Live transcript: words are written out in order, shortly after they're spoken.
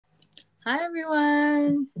Hi,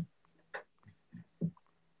 everyone.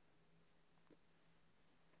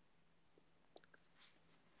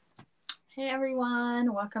 Hey,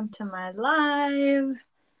 everyone. Welcome to my live.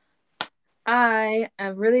 I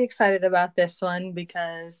am really excited about this one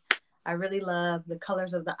because I really love the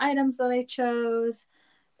colors of the items that I chose.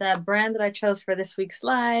 The brand that I chose for this week's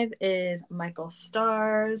live is Michael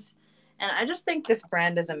Stars. And I just think this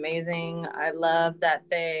brand is amazing. I love that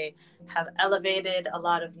they have elevated a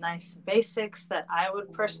lot of nice basics that I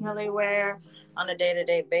would personally wear on a day to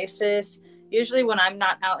day basis. Usually, when I'm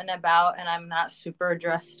not out and about and I'm not super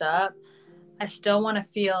dressed up, I still want to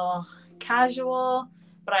feel casual,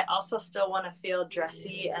 but I also still want to feel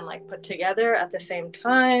dressy and like put together at the same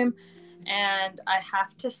time. And I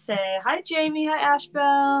have to say, hi, Jamie. Hi,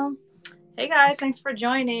 Ashbel. Hey, guys. Thanks for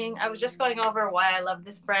joining. I was just going over why I love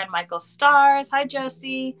this brand, Michael Stars. Hi,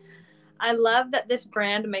 Josie. I love that this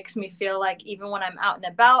brand makes me feel like even when I'm out and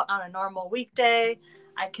about on a normal weekday,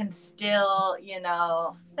 I can still,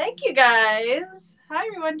 thank you guys. Hi,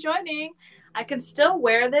 everyone joining. I can still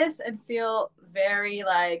wear this and feel very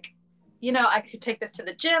like, I could take this to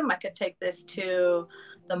the gym. I could take this to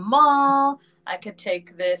the mall. I could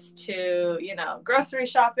take this to, grocery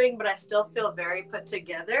shopping, but I still feel very put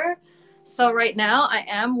together. So right now I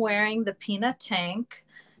am wearing the Pina tank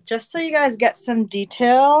just so you guys get some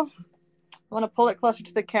detail. I want to pull it closer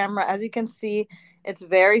to the camera. As you can see, it's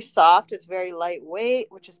very soft. It's very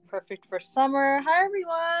lightweight, which is perfect for summer. Hi,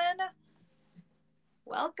 everyone.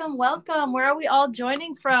 Welcome, welcome. Where are we all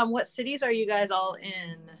joining from? What cities are you guys all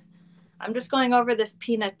in? I'm just going over this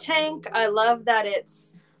peanut tank. I love that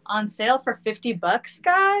it's on sale for 50 bucks,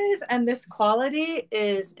 guys, and this quality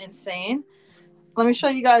is insane. Let me show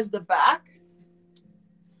you guys the back.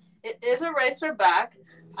 It is a racer back.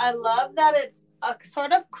 I love that it's a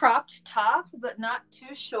sort of cropped top, but not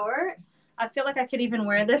too short. I feel like I could even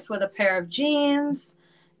wear this with a pair of jeans,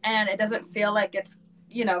 and it doesn't feel like it's,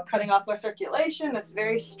 cutting off my circulation. It's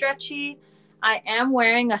very stretchy. I am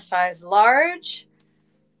wearing a size large.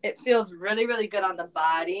 It feels really, really good on the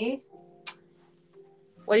body.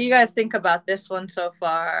 What do you guys think about this one so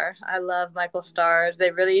far? I love Michael Stars.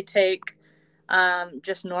 They really take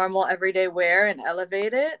just normal everyday wear and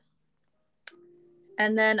elevate it.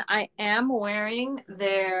 And then I am wearing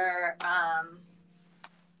their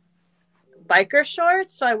biker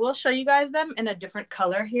shorts. So I will show you guys them in a different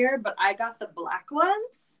color here, but I got the black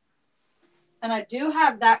ones. And I do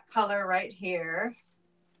have that color right here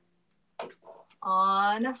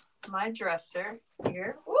on my dresser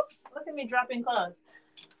here. Whoops, look at me dropping clothes.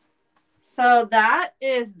 So that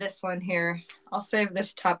is this one here. I'll save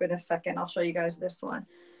this top in a second. I'll show you guys this one.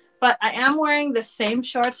 But I am wearing the same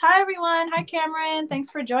shorts. Hi, everyone. Hi, Cameron.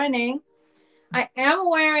 Thanks for joining. I am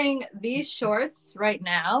wearing these shorts right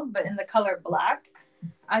now, but in the color black.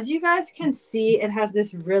 As you guys can see, it has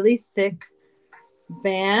this really thick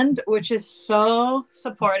band, which is so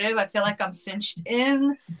supportive. I feel like I'm cinched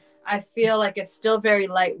in. I feel like it's still very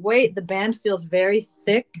lightweight. The band feels very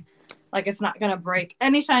thick, like it's not going to break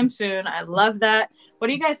anytime soon. I love that. What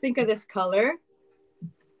do you guys think of this color?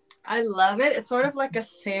 I love it. It's sort of like a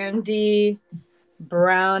sandy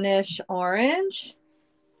brownish orange.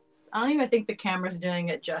 I don't even think the camera's doing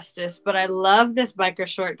it justice, but I love this biker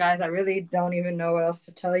short, guys. I really don't even know what else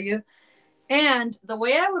to tell you. And the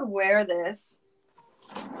way I would wear this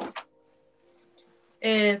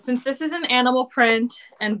is, since this is an animal print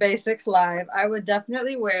and basics live, I would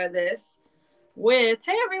definitely wear this with,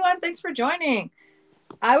 hey everyone, thanks for joining.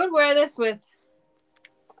 I would wear this with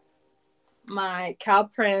my cow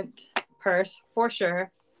print purse for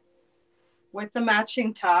sure, with the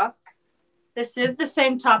matching top. This is the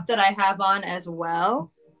same top that I have on as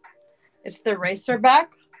well. It's the racerback.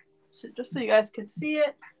 So just so you guys can see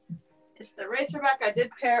it, it's the racerback. I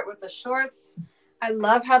did pair it with the shorts. I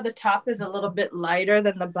love how the top is a little bit lighter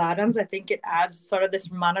than the bottoms. I think it adds sort of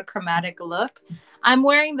this monochromatic look. I'm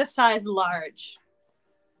wearing the size large.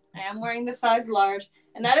 I am wearing the size large.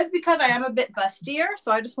 And that is because I am a bit bustier.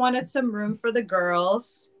 So I just wanted some room for the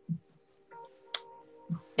girls.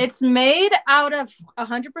 It's made out of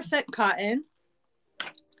 100% cotton.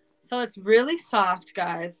 So it's really soft,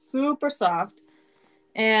 guys. Super soft.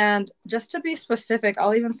 And just to be specific,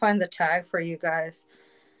 I'll even find the tag for you guys.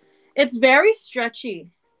 It's very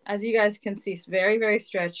stretchy. As you guys can see, it's very, very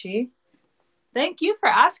stretchy. Thank you for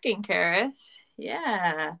asking, Karis.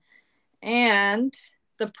 Yeah. And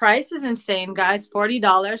the price is insane, guys.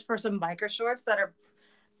 $40 for some biker shorts that are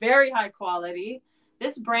very high quality.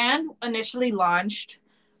 This brand initially launched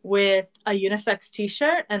with a unisex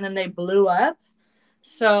t-shirt and then they blew up.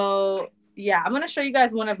 So yeah, I'm going to show you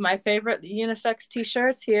guys one of my favorite unisex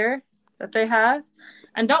t-shirts here that they have.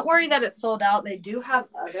 And don't worry that it's sold out. They do have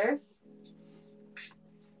others.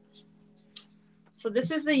 So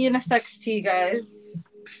this is the unisex tee, guys.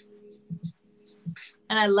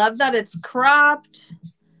 And I love that it's cropped.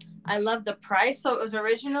 I love the price. So it was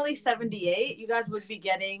originally $78. You guys would be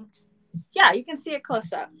getting, yeah, you can see it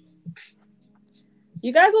close up.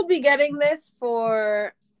 You guys will be getting this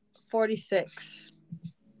for $46.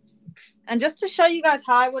 And just to show you guys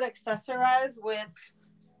how I would accessorize with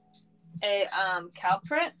a cow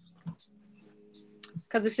print,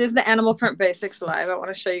 because this is the Animal Print Basics Live, I want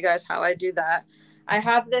to show you guys how I do that. I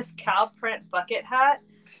have this cow print bucket hat,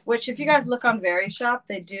 which if you guys look on Verishop,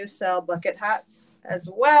 they do sell bucket hats as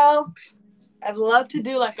well. I'd love to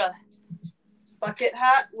do like a bucket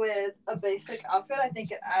hat with a basic outfit. I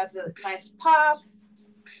think it adds a nice pop.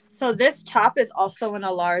 So this top is also in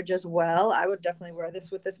a large as well. I would definitely wear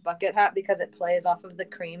this with this bucket hat because it plays off of the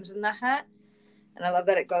creams in the hat. And I love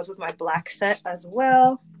that it goes with my black set as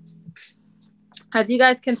well. As you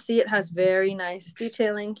guys can see, it has very nice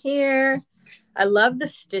detailing here. I love the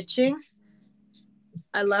stitching.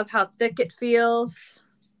 I love how thick it feels.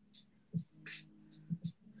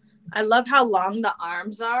 I love how long the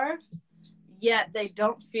arms are, yet they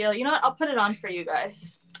don't feel, you know what? I'll put it on for you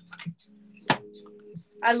guys.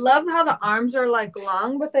 I love how the arms are like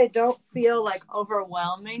long, but they don't feel like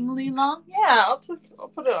overwhelmingly long. Yeah, I'll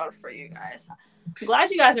put it on for you guys. I'm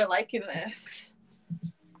glad you guys are liking this.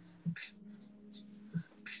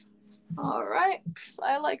 All right, so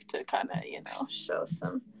I like to kind of, you know, show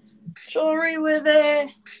some jewelry with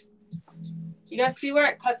it. You guys see where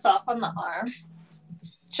it cuts off on the arm?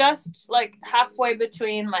 Just like halfway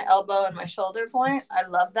between my elbow and my shoulder point. I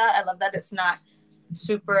love that. I love that it's not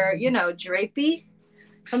super, you know, drapey.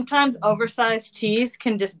 Sometimes oversized tees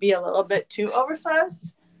can just be a little bit too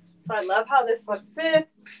oversized. So I love how this one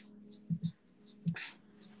fits.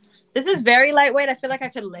 This is very lightweight. I feel like I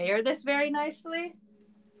could layer this very nicely.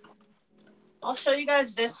 I'll show you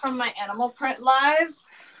guys this from my Animal Print Live.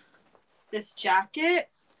 This jacket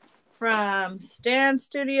from Stan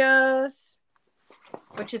Studios,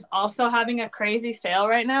 which is also having a crazy sale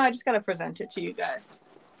right now. I just got to present it to you guys.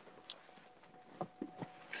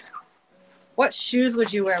 What shoes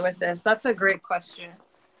would you wear with this? That's a great question.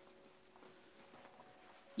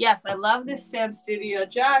 Yes, I love this Stan Studio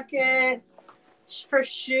jacket. For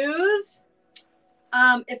shoes,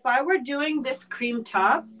 if I were doing this cream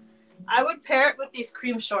top, I would pair it with these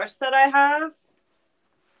cream shorts that I have.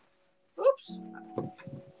 Oops.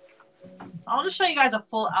 I'll just show you guys a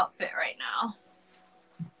full outfit right now.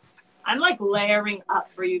 I'm like layering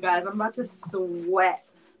up for you guys. I'm about to sweat.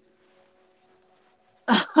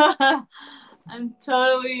 I'm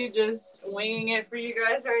totally just winging it for you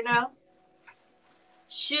guys right now.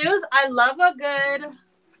 Shoes, I love a good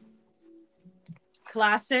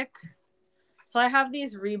classic. So I have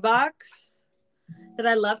these Reeboks that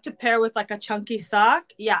I love to pair with like a chunky sock.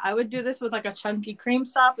 Yeah, I would do this with like a chunky cream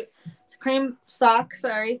sock,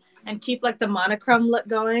 and keep like the monochrome look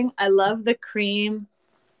going. I love the cream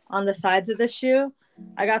on the sides of the shoe.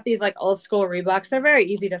 I got these like old school Reeboks. They're very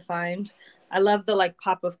easy to find. I love the like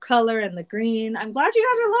pop of color and the green. I'm glad you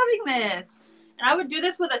guys are loving this. And I would do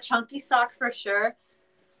this with a chunky sock for sure.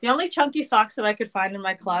 The only chunky socks that I could find in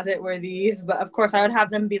my closet were these, but of course I would have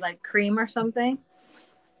them be like cream or something.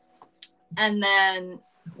 And then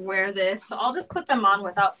wear this. So I'll just put them on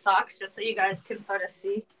without socks just so you guys can sort of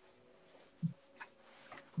see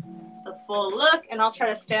the full look. And I'll try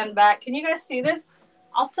to stand back. Can you guys see this?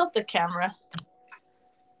 I'll tilt the camera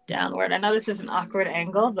downward. I know this is an awkward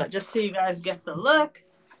angle, but just so you guys get the look.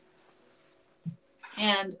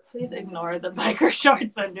 And please ignore the biker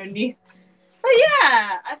shorts underneath. So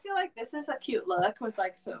yeah, I feel like this is a cute look with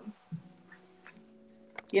like some,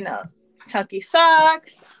 you know, chunky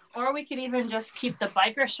socks. Or we could even just keep the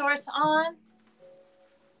biker shorts on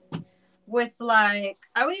with like,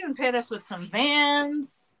 I would even pair this with some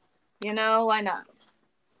Vans. You know, why not?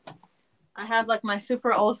 I have like my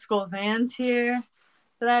super old school Vans here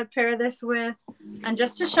that I'd pair this with. And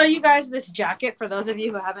just to show you guys this jacket, for those of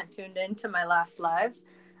you who haven't tuned in to my last lives,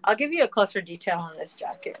 I'll give you a closer detail on this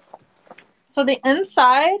jacket. So the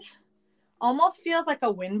inside almost feels like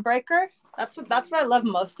a windbreaker. That's what I love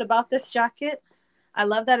most about this jacket. I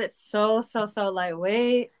love that it's so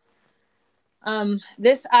lightweight.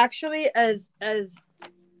 This actually, as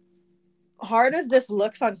hard as this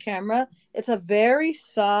looks on camera, it's a very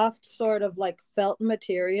soft sort of like felt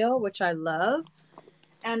material, which I love.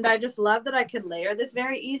 And I just love that I could layer this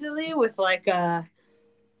very easily with like a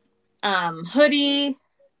hoodie,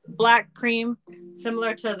 black cream,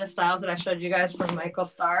 similar to the styles that I showed you guys from Michael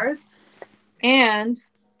Stars. And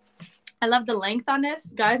I love the length on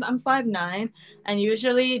this. Guys, I'm 5'9", and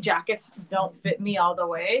usually jackets don't fit me all the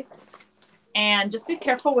way. And just be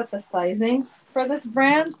careful with the sizing for this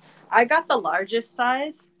brand. I got the largest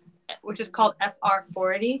size, which is called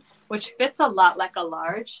FR40, which fits a lot like a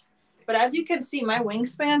large. But as you can see, my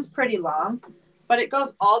wingspan's pretty long, but it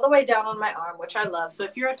goes all the way down on my arm, which I love. So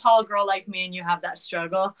if you're a tall girl like me and you have that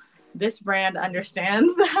struggle, this brand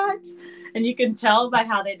understands that. And you can tell by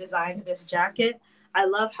how they designed this jacket. I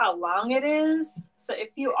love how long it is. So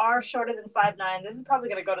if you are shorter than 5'9", this is probably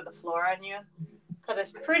going to go to the floor on you because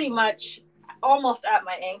it's pretty much almost at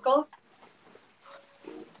my ankle.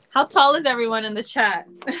 How tall is everyone in the chat?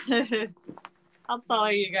 How tall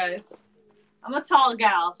are you guys? I'm a tall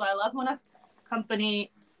gal, so I love when a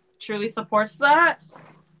company truly supports that.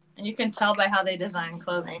 And you can tell by how they design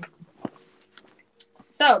clothing.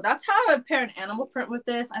 So that's how I would pair an animal print with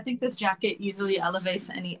this. I think this jacket easily elevates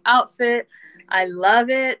any outfit. I love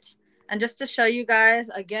it. And just to show you guys,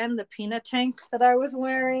 again, the peanut tank that I was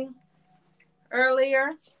wearing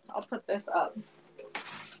earlier. I'll put this up.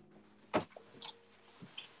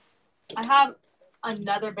 I have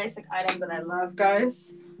another basic item that I love,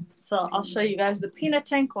 guys. So I'll show you guys the peanut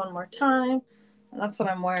tank one more time. And that's what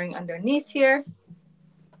I'm wearing underneath here.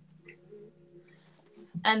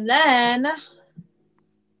 And then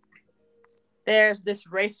there's this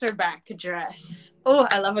racerback dress. Oh,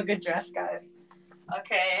 I love a good dress, guys.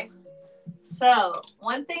 Okay. So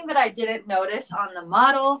one thing that I didn't notice on the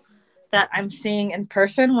model that I'm seeing in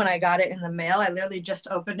person when I got it in the mail, I literally just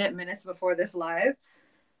opened it minutes before this live.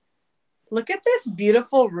 Look at this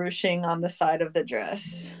beautiful ruching on the side of the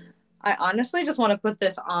dress. I honestly just want to put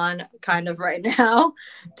this on kind of right now,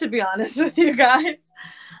 to be honest with you guys.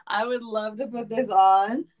 I would love to put this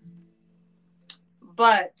on.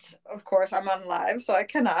 But, of course, I'm on live, so I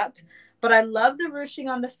cannot. But I love the ruching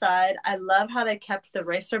on the side. I love how they kept the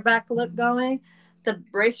racerback look going. The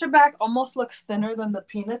racerback almost looks thinner than the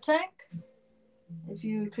peanut tank, if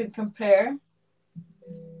you could compare.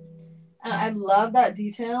 And I love that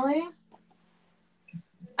detailing.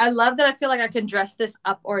 I love that I feel like I can dress this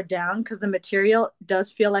up or down because the material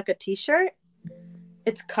does feel like a t-shirt.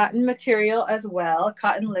 It's cotton material as well,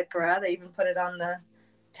 cotton lycra. They even put it on the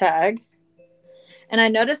tag. And I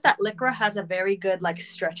noticed that lycra has a very good like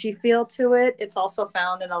stretchy feel to it. It's also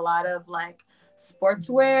found in a lot of like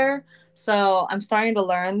sportswear. So I'm starting to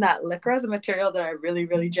learn that lycra is a material that I really,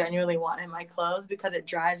 really genuinely want in my clothes because it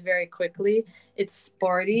dries very quickly. It's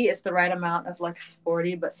sporty. It's the right amount of like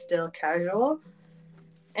sporty but still casual.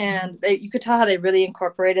 And you could tell how they really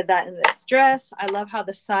incorporated that in this dress. I love how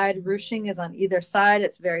the side ruching is on either side.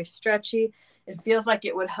 It's very stretchy. It feels like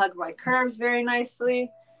it would hug my curves very nicely.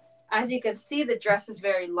 As you can see, the dress is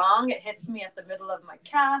very long. It hits me at the middle of my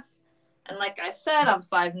calf. And like I said, I'm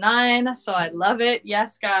 5'9", so I love it.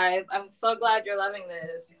 Yes, guys, I'm so glad you're loving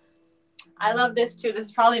this. I love this too. This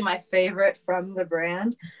is probably my favorite from the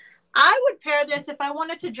brand. I would pair this if I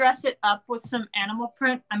wanted to dress it up with some animal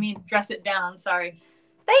print. Dress it down, sorry.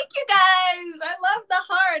 Thank you, guys. I love the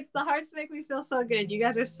hearts. The hearts make me feel so good. You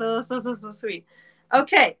guys are so sweet.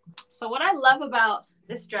 Okay, so what I love about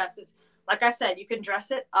this dress is, like I said, you can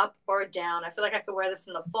dress it up or down. I feel like I could wear this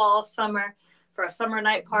in the fall, summer, for a summer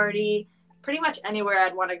night party, pretty much anywhere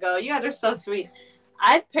I'd want to go. You guys are so sweet.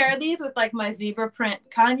 I'd pair these with like my zebra print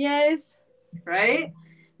Kanye's, right?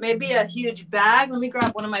 Maybe a huge bag. Let me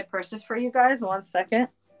grab one of my purses for you guys. 1 second.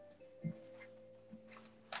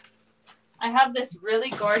 I have this really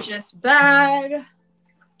gorgeous bag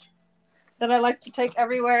that I like to take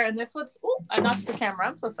everywhere. And this one's, oh, I knocked the camera.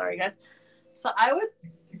 I'm so sorry, guys. So I would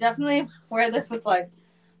definitely wear this with like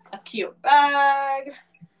a cute bag,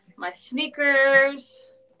 my sneakers,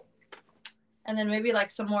 and then maybe like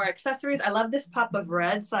some more accessories. I love this pop of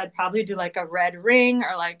red. So I'd probably do like a red ring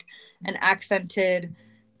or like an accented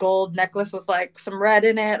gold necklace with like some red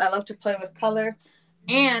in it. I love to play with color.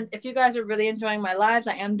 And if you guys are really enjoying my lives,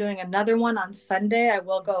 I am doing another one on Sunday. I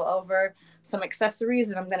will go over some accessories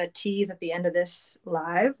and I'm going to tease at the end of this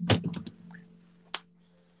live.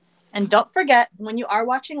 And don't forget, when you are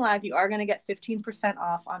watching live, you are going to get 15%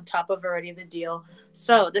 off on top of already the deal.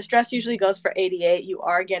 So this dress usually goes for $88. You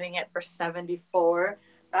are getting it for $74.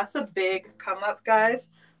 That's a big come up, guys.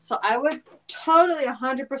 So I would totally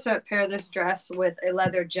 100% pair this dress with a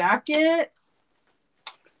leather jacket.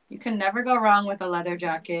 You can never go wrong with a leather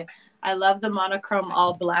jacket. I love the monochrome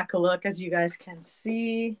all black look, as you guys can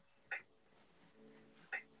see.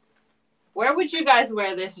 Where would you guys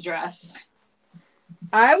wear this dress?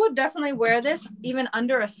 I would definitely wear this even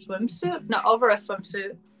under a swimsuit. No, over a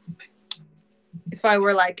swimsuit. If I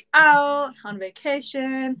were like out on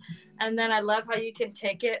vacation. And then I love how you can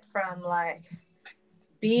take it from like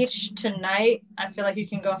beach to night. I feel like you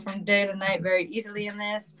can go from day to night very easily in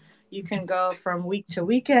this. You can go from week to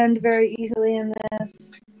weekend very easily in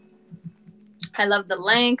this. I love the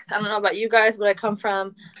length. I don't know about you guys, but I come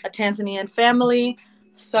from a Tanzanian family.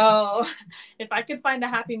 So if I could find a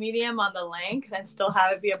happy medium on the length and still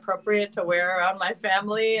have it be appropriate to wear around my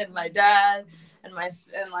family and my dad and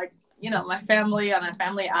like, you know, my family on a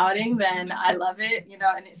family outing, then I love it, you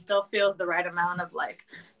know, and it still feels the right amount of like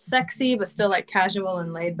sexy, but still like casual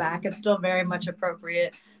and laid back. It's still very much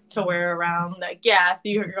appropriate to wear around. Like, yeah, if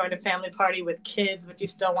you're going to family party with kids, but you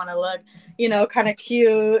still want to look, you know, kind of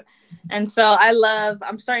cute. And so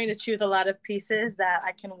I'm starting to choose a lot of pieces that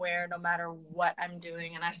I can wear no matter what I'm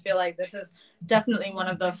doing. And I feel like this is definitely one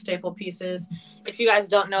of those staple pieces. If you guys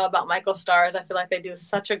don't know about Michael Stars, I feel like they do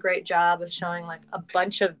such a great job of showing like a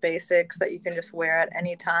bunch of basics that you can just wear at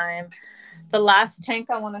any time. The last tank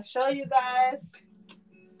I want to show you guys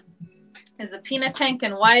is the peanut tank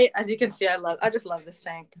in white. As you can see, I just love this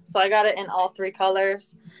tank. So I got it in all 3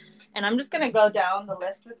 colors. And I'm just going to go down the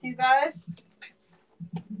list with you guys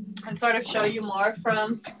and sort of show you more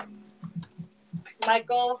from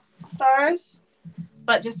Michael Stars.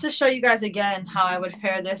 But just to show you guys again how I would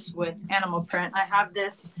pair this with animal print, I have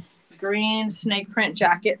this green snake print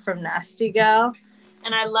jacket from Nasty Gal.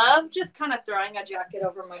 And I love just kind of throwing a jacket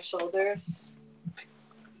over my shoulders.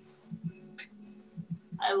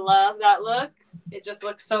 I love that look. It just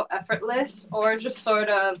looks so effortless. Or just sort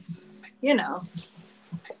of, you know,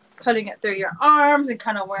 putting it through your arms and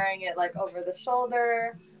kind of wearing it like over the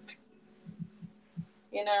shoulder.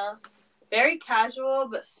 You know, very casual,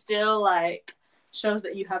 but still like shows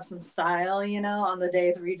that you have some style, you know, on the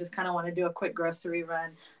days where you just kind of want to do a quick grocery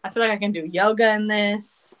run. I feel like I can do yoga in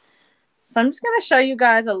this. So I'm just going to show you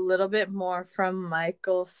guys a little bit more from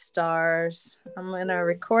Michael Stars. I'm going to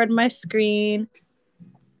record my screen.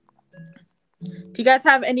 Do you guys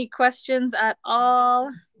have any questions at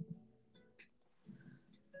all?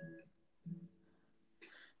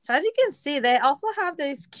 So as you can see, they also have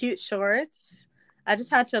these cute shorts. I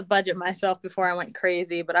just had to budget myself before I went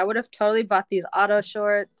crazy, but I would have totally bought these auto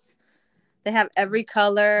shorts. They have every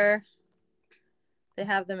color. They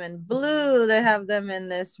have them in blue. They have them in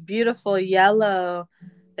this beautiful yellow.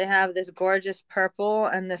 They have this gorgeous purple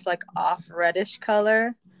and this like off reddish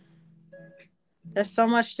color. There's so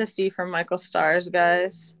much to see from Michael Stars,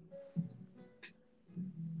 guys.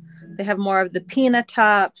 They have more of the peanut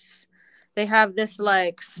tops. They have this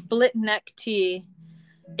like split neck tee.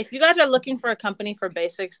 If you guys are looking for a company for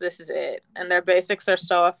basics, this is it. And their basics are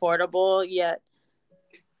so affordable, yet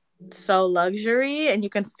so luxury. And you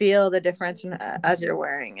can feel the difference as you're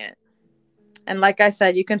wearing it. And like I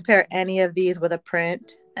said, you can pair any of these with a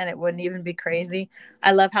print and it wouldn't even be crazy.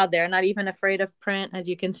 I love how they're not even afraid of print, as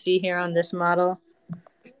you can see here on this model.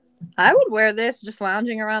 I would wear this just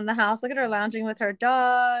lounging around the house. Look at her lounging with her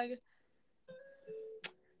dog.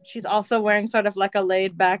 She's also wearing sort of like a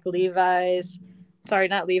laid back Levi's. Sorry,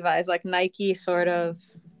 not Levi's, like Nike sort of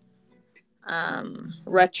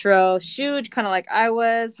retro shoe, kind of like I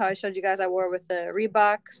was, how I showed you guys I wore with the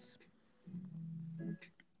Reeboks.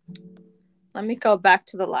 Let me go back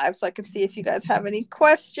to the live so I can see if you guys have any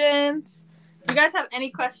questions. If you guys have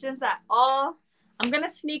any questions at all, I'm going to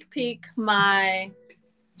sneak peek my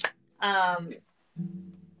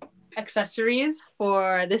accessories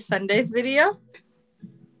for this Sunday's video.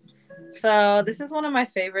 So this is one of my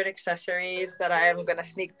favorite accessories that I am going to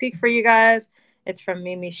sneak peek for you guys. It's from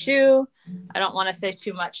Mimi Shoe. I don't want to say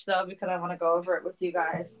too much though, because I want to go over it with you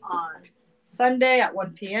guys on Sunday at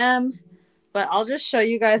 1 p.m. But I'll just show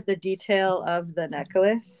you guys the detail of the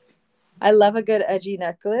necklace. I love a good edgy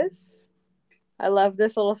necklace. I love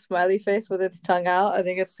this little smiley face with its tongue out. I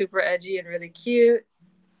think it's super edgy and really cute.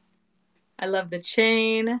 I love the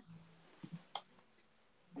chain.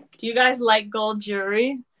 Do you guys like gold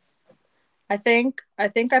jewelry? I think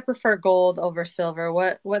I prefer gold over silver.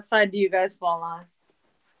 What side do you guys fall on?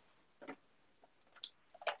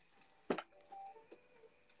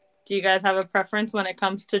 Do you guys have a preference when it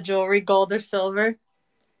comes to jewelry, gold or silver?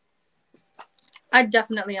 I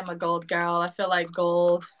definitely am a gold girl. I feel like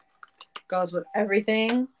gold goes with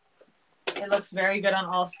everything. It looks very good on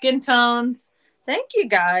all skin tones. Thank you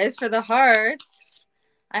guys for the hearts.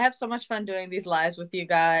 I have so much fun doing these lives with you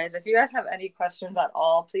guys. If you guys have any questions at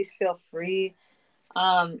all, please feel free.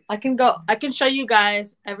 I can show you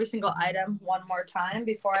guys every single item one more time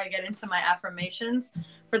before I get into my affirmations.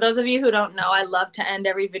 For those of you who don't know, I love to end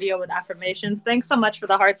every video with affirmations. Thanks so much for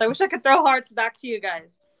the hearts. I wish I could throw hearts back to you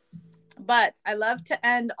guys. But I love to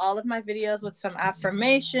end all of my videos with some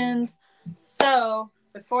affirmations. So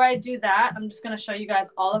before I do that, I'm just going to show you guys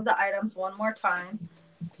all of the items one more time.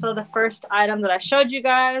 So the first item that I showed you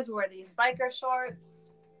guys were these biker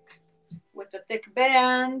shorts with the thick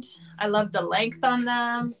band. I love the length on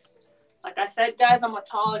them. Like I said, guys, I'm a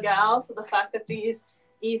tall gal, so the fact that these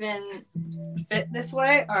even fit this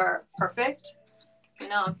way are perfect. You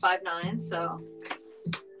know, I'm 5'9", so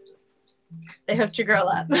they hooked your girl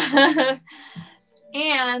up.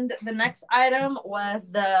 And the next item was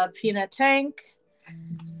the peanut tank,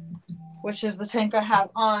 which is the tank I have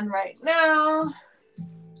on right now.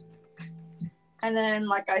 And then,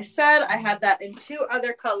 like I said, I had that in 2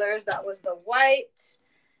 other colors. That was the white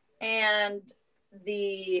and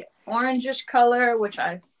the orangish color, which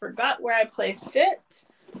I forgot where I placed it.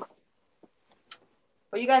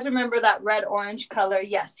 But you guys remember that red-orange color?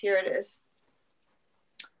 Yes, here it is.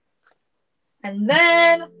 And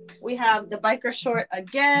then we have the biker short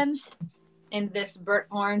again in this burnt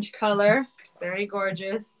orange color. Very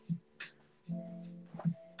gorgeous.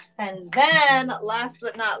 And then last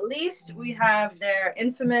but not least, we have their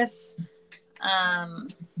infamous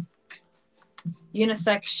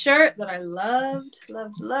unisex shirt that I loved.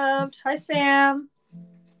 Hi, Sam.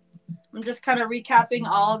 I'm just kind of recapping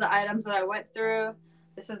all the items that I went through.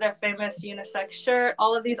 This is their famous unisex shirt.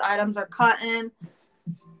 All of these items are cotton.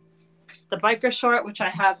 The biker short, which I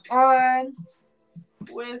have on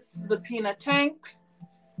with the peanut tank.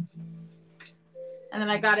 And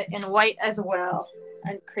then I got it in white as well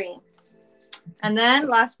and cream. And then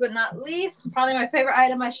last but not least, probably my favorite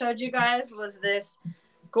item I showed you guys was this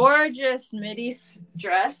gorgeous midi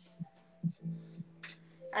dress.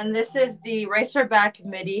 And this is the Racerback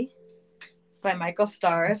midi by Michael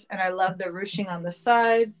Stars. And I love the ruching on the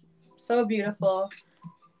sides. So beautiful.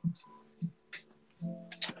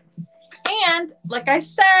 And like I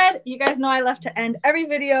said, you guys know I love to end every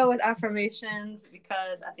video with affirmations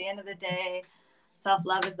because at the end of the day,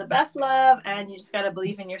 self-love is the best love, and you just got to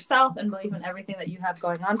believe in yourself and believe in everything that you have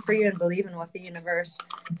going on for you and believe in what the universe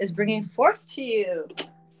is bringing forth to you.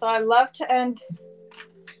 So I love to end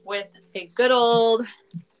with a good old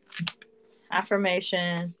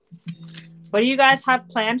affirmation. What do you guys have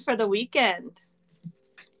planned for the weekend?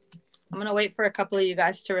 I'm going to wait for a couple of you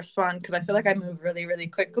guys to respond because I feel like I move really, really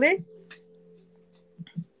quickly.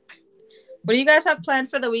 What do you guys have planned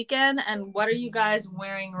for the weekend, and what are you guys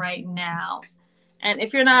wearing right now? And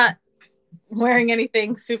if you're not wearing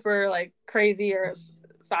anything super like crazy or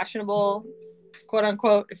fashionable, quote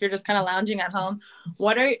unquote, if you're just kind of lounging at home,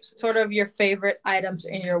 what are sort of your favorite items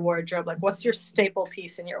in your wardrobe? Like, what's your staple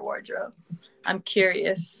piece in your wardrobe? I'm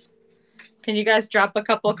curious. Can you guys drop a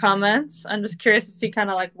couple comments? I'm just curious to see kind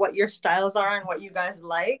of like what your styles are and what you guys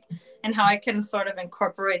like and how I can sort of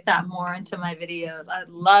incorporate that more into my videos. I'd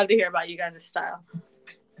love to hear about you guys' style.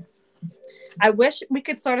 I wish we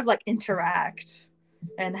could sort of like interact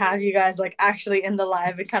and have you guys like actually in the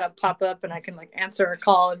live and kind of pop up and I can like answer a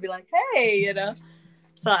call and be like, hey, you know.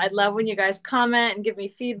 So I'd love when you guys comment and give me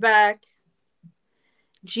feedback.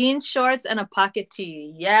 Jean shorts and a pocket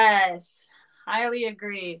tee. Yes, highly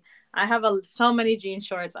agree. I have so many jean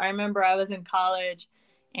shorts. I remember I was in college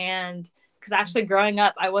and because actually growing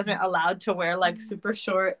up, I wasn't allowed to wear like super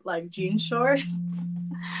short like jean shorts.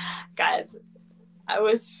 Guys, I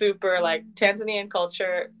was super like Tanzanian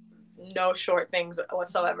culture, no short things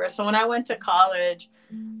whatsoever. So when I went to college,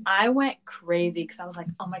 I went crazy because I was like,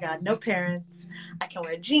 oh my God, no parents. I can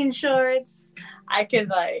wear jean shorts. I can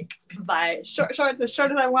like buy shorts as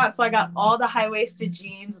short as I want. So I got all the high-waisted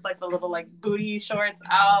jeans with like the little like booty shorts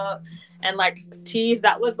out and like tees.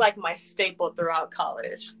 That was like my staple throughout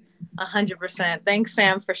college. 100%. Thanks,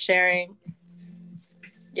 Sam, for sharing.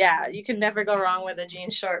 Yeah, you can never go wrong with a jean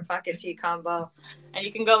short pocket tee combo. And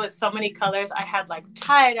you can go with so many colors. I had like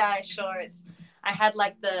tie-dye shorts. I had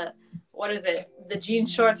like the jean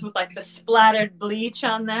shorts with like the splattered bleach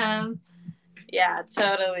on them. Yeah,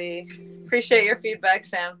 totally. Appreciate your feedback,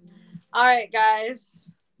 Sam. All right, guys.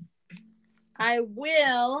 I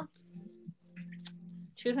will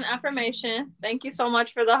choose an affirmation. Thank you so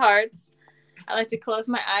much for the hearts. I like to close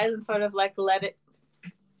my eyes and sort of like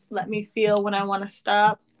let me feel when I want to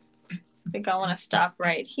stop. I think I want to stop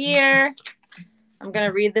right here. I'm going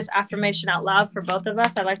to read this affirmation out loud for both of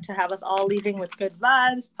us. I like to have us all leaving with good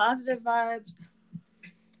vibes, positive vibes.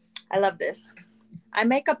 I love this. I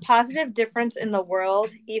make a positive difference in the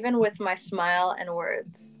world, even with my smile and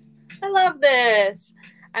words. I love this.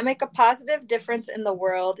 I make a positive difference in the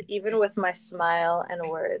world, even with my smile and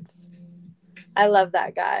words. I love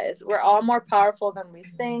that, guys. We're all more powerful than we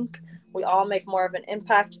think. We all make more of an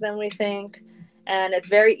impact than we think. And it's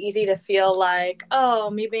very easy to feel like, oh,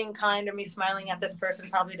 me being kind or me smiling at this person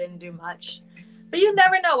probably didn't do much. But you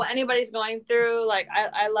never know what anybody's going through. Like,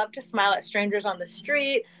 I love to smile at strangers on the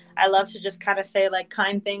street. I love to just kind of say like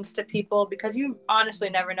kind things to people, because you honestly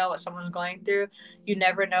never know what someone's going through. You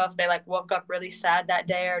never know if they like woke up really sad that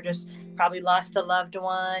day or just probably lost a loved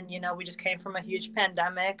one. You know, we just came from a huge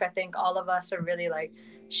pandemic. I think all of us are really like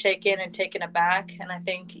shaken and taken aback. And I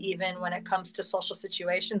think even when it comes to social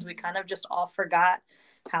situations, we kind of just all forgot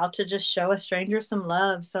how to just show a stranger some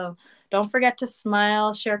love. So don't forget to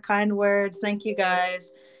smile, share kind words. Thank you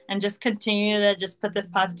guys. And just continue to just put this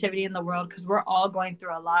positivity in the world, because we're all going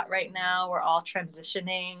through a lot right now. We're all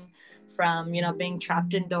transitioning from, you know, being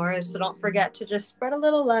trapped indoors. So don't forget to just spread a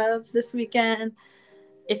little love this weekend.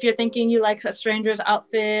 If you're thinking you like a stranger's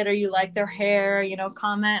outfit or you like their hair, you know,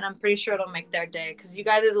 comment. I'm pretty sure it'll make their day, because you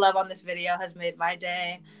guys' love on this video has made my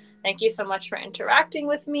day. Thank you so much for interacting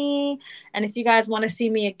with me. And if you guys want to see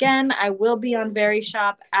me again, I will be on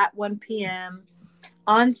Verishop at 1 p.m.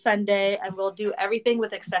 on Sunday, and we'll do everything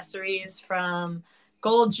with accessories, from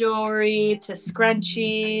gold jewelry to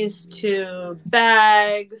scrunchies to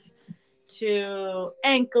bags to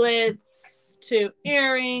anklets to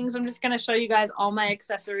earrings. I'm just going to show you guys all my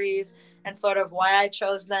accessories and sort of why I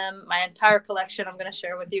chose them. My entire collection I'm going to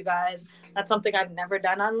share with you guys. That's something I've never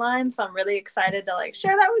done online, so I'm really excited to like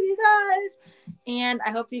share that with you guys. And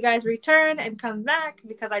I hope you guys return and come back,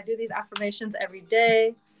 because I do these affirmations every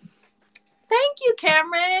day. Thank you,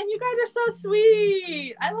 Cameron. You guys are so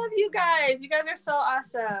sweet. I love you guys. You guys are so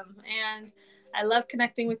awesome. And I love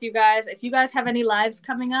connecting with you guys. If you guys have any lives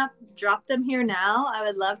coming up, drop them here now. I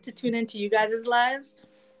would love to tune into you guys' lives.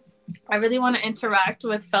 I really want to interact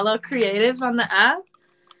with fellow creatives on the app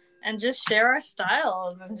and just share our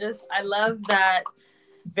styles. And just, I love that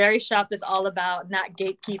Verishop is all about not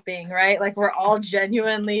gatekeeping, right? Like we're all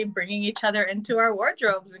genuinely bringing each other into our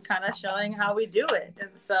wardrobes and kind of showing how we do it.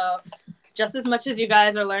 And so just as much as you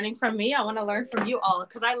guys are learning from me, I want to learn from you all,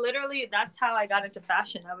 because I literally, that's how I got into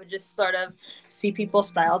fashion. I would just sort of see people's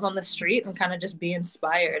styles on the street and kind of just be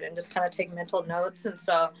inspired and just kind of take mental notes. And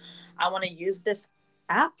so I want to use this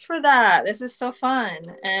app for that. This is so fun.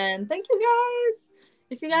 And thank you guys.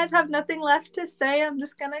 If you guys have nothing left to say, I'm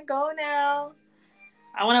just going to go now.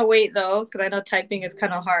 I want to wait though, because I know typing is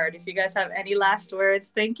kind of hard. If you guys have any last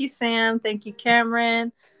words, thank you, Sam. Thank you,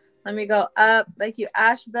 Cameron. Let me go up. Thank you,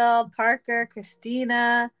 Ashbel, Parker,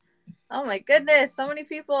 Christina. Oh my goodness, so many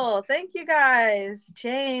people. Thank you guys.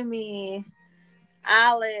 Jamie,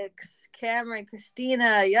 Alex, Cameron,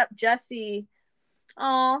 Christina. Yep, Jesse.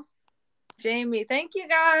 Oh, Jamie. Thank you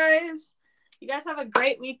guys. You guys have a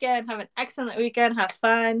great weekend. Have an excellent weekend. Have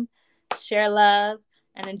fun. Share love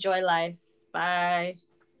and enjoy life. Bye.